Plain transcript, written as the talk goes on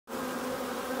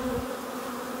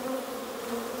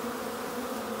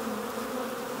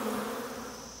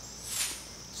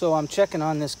So I'm checking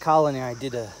on this colony. I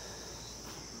did a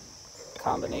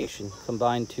combination,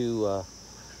 combined two,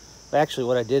 actually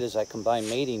what I did is I combined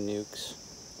mating nucs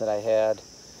that I had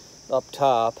up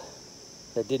top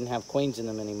that didn't have queens in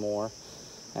them anymore.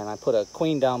 And I put a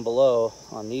queen down below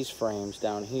on these frames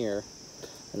down here.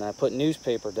 And I put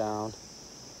newspaper down.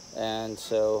 And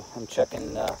so I'm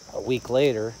checking a week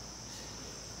later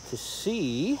to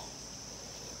see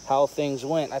how things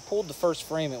went. I pulled the first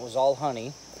frame, it was all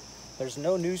honey. There's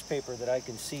no newspaper that I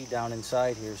can see down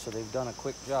inside here, so they've done a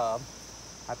quick job.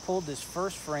 I pulled this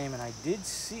first frame and I did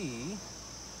see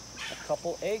a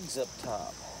couple eggs up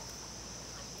top.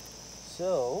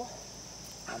 So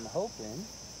I'm hopeful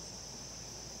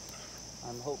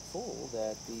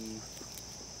that the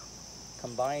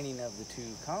combining of the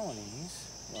two colonies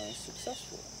was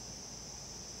successful.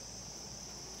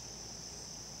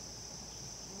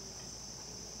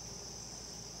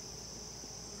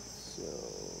 So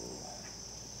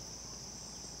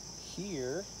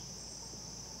here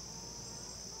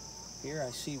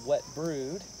I see wet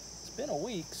brood. It's been a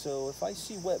week, so if I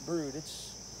see wet brood,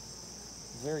 it's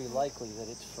very likely that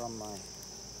it's from my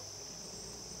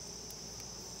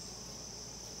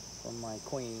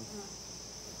queen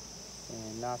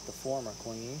and not the former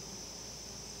queen.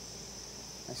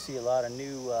 I see a lot of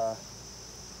new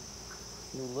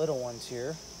little ones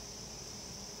here,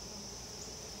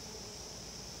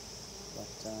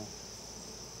 but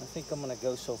I think I'm going to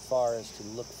go so far as to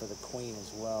look for the queen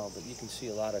as well. But you can see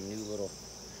a lot of new little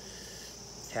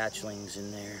hatchlings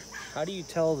in there. How do you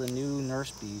tell the new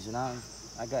nurse bees? And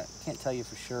can't tell you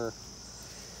for sure.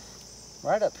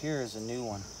 Right up here is a new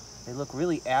one. They look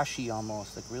really ashy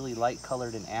almost, like really light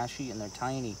colored and ashy, and they're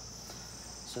tiny.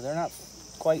 So they're not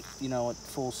quite, you know, at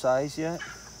full size yet.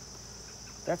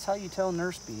 That's how you tell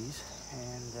nurse bees.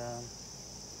 And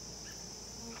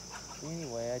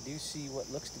anyway, I do see what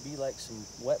looks to be like some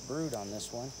wet brood on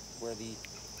this one, where the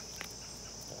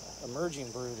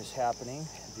emerging brood is happening.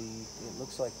 It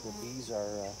looks like the bees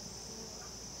are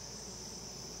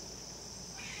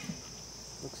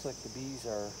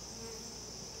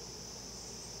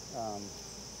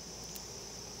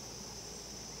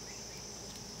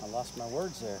I lost my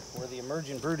words there. Where the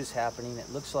emerging brood is happening, it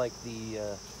looks like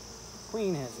the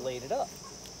queen has laid it up.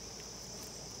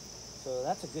 So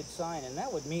that's a good sign, and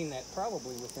that would mean that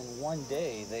probably within one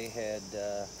day they had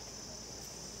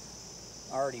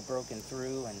already broken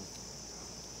through and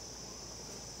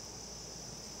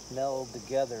melded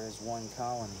together as one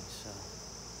colony. So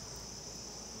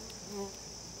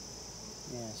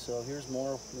yeah, so here's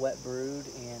more wet brood,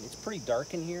 and it's pretty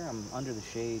dark in here. I'm under the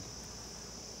shade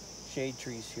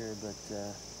trees here, but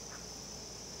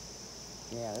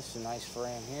yeah, this is a nice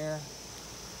frame here.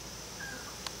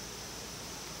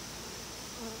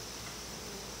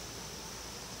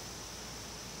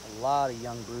 A lot of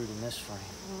young brood in this frame.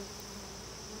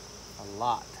 A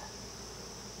lot.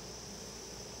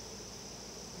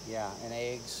 Yeah, and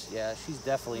eggs. Yeah, she's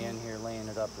definitely in here laying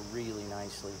it up really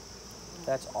nicely.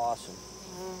 That's awesome.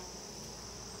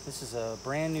 This is a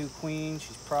brand new queen.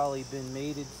 She's probably been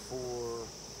mated for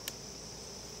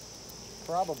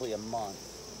probably a month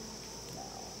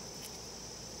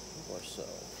now or so.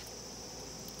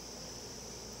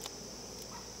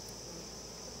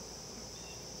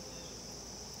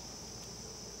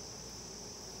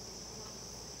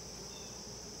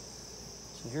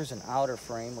 So here's an outer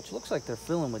frame, which looks like they're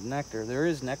filling with nectar. There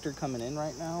is nectar coming in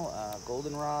right now.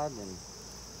 Goldenrod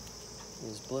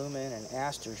is blooming, and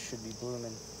asters should be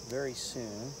blooming very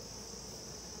soon.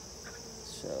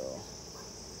 So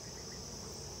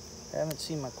I haven't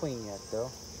seen my queen yet,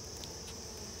 though.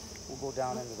 We'll go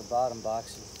down into the bottom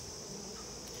box and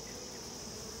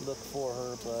look for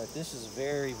her, but this is a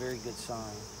very, very good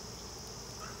sign.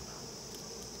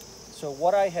 So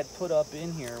what I had put up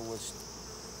in here was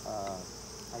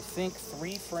I think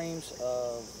 3 frames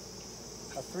of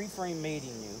a 3-frame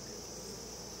mating nuke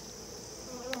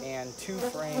and 2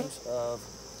 frames of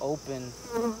open,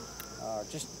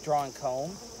 just drawn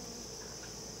comb.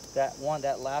 That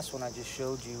last one I just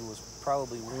showed you was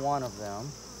probably one of them,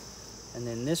 and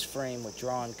then this frame with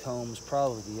drawn combs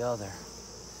probably the other.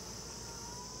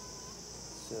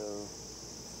 So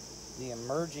the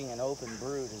emerging and open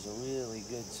brood is a really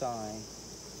good sign.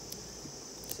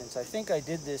 Since I think I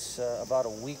did this about a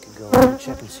week ago, let me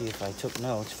check and see if I took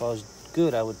notes. If I was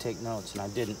good, I would take notes, and I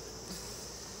didn't.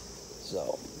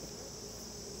 So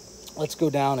let's go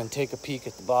down and take a peek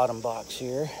at the bottom box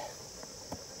here.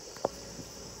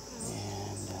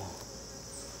 And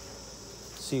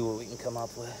see what we can come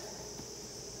up with.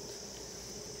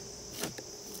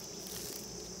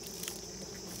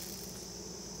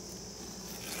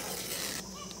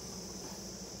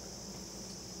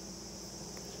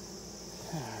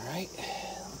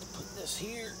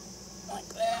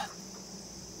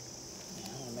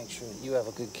 sure that you have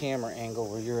a good camera angle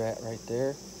where you're at right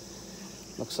there.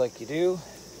 Looks like you do.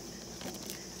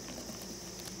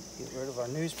 Get rid of our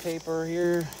newspaper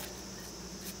here.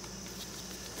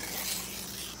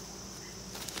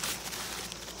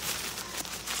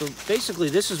 So basically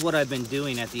this is what I've been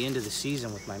doing at the end of the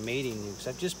season with my mating nukes.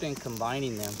 I've just been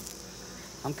combining them.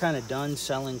 I'm kind of done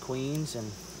selling queens,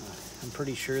 and I'm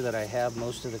pretty sure that I have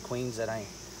most of the queens that I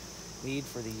need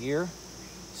for the year.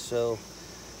 So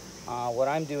what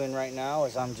I'm doing right now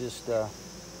is I'm just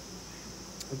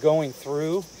going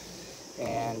through,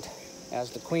 and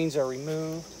as the queens are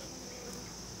removed,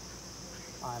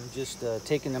 I'm just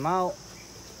taking them out.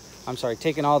 I'm sorry,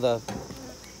 taking all the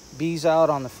bees out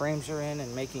on the frames they're in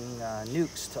and making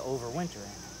nukes to overwinter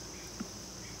in.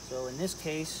 So in this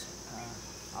case,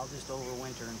 I'll just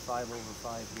overwinter in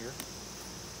 5/5 here.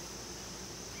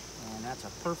 And that's a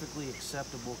perfectly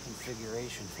acceptable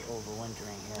configuration for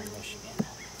overwintering here in Michigan.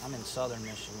 I'm in southern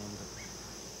Michigan, but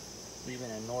even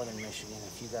in northern Michigan,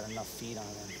 if you got enough feet on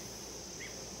them,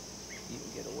 you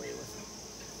can get away with it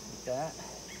like that.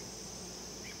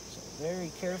 So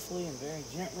very carefully and very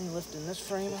gently lifting this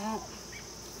frame out.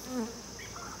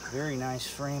 Very nice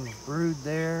frame of brood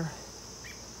there.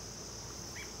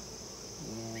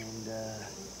 And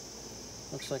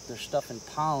looks like they're stuffing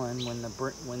pollen when the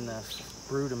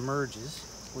brood emerges,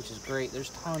 which is great.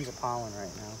 There's tons of pollen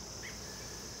right now.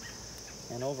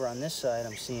 And over on this side,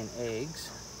 I'm seeing eggs.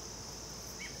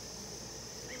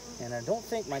 And I don't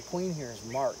think my queen here is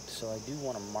marked, so I do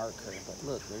want to mark her. But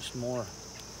look, there's more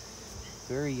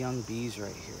very young bees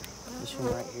right here. This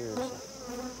one right here is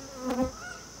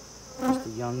just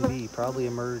a young bee, probably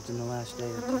emerged in the last day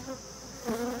or two.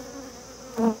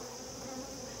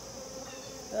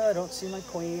 I don't see my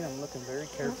queen. I'm looking very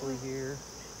carefully here.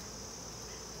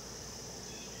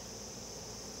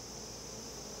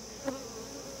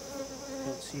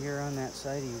 Don't see her on that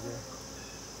side either.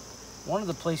 One of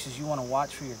the places you want to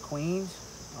watch for your queens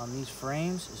on these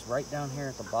frames is right down here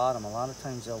at the bottom. A lot of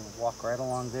times they'll walk right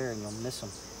along there and you'll miss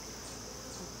them.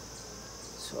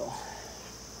 So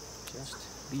just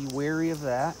be wary of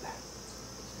that.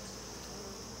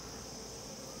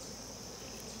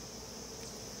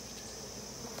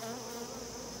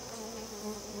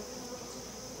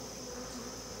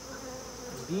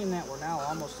 Being that we're now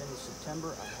almost into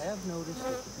September, I have noticed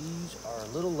that the bees are a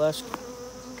little less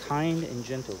kind and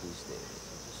gentle these days.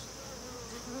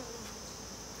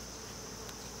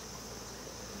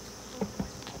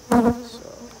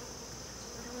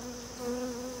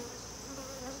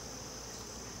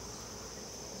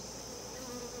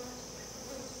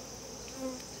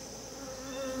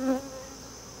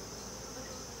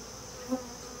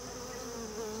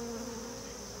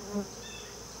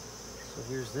 So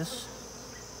here's this.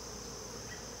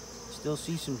 Still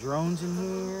see some drones in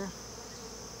here.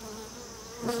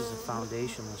 This is a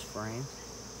foundationless frame.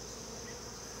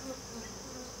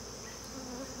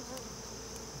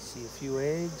 See a few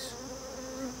eggs.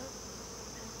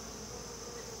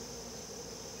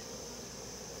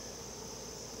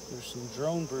 There's some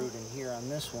drone brood in here on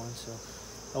this one. So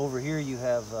over here you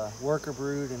have worker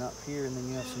brood, and up here, and then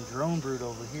you have some drone brood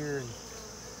over here. And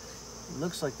it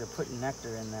looks like they're putting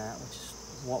nectar in that, which is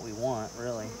what we want,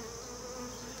 really.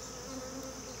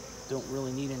 Don't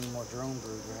really need any more drone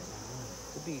brood right now.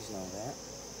 The bees know that.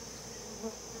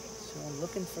 So I'm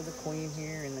looking for the queen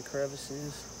here in the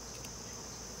crevices.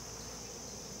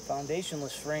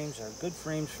 Foundationless frames are good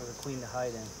frames for the queen to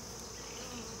hide in.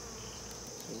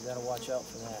 So you gotta watch out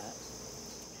for that.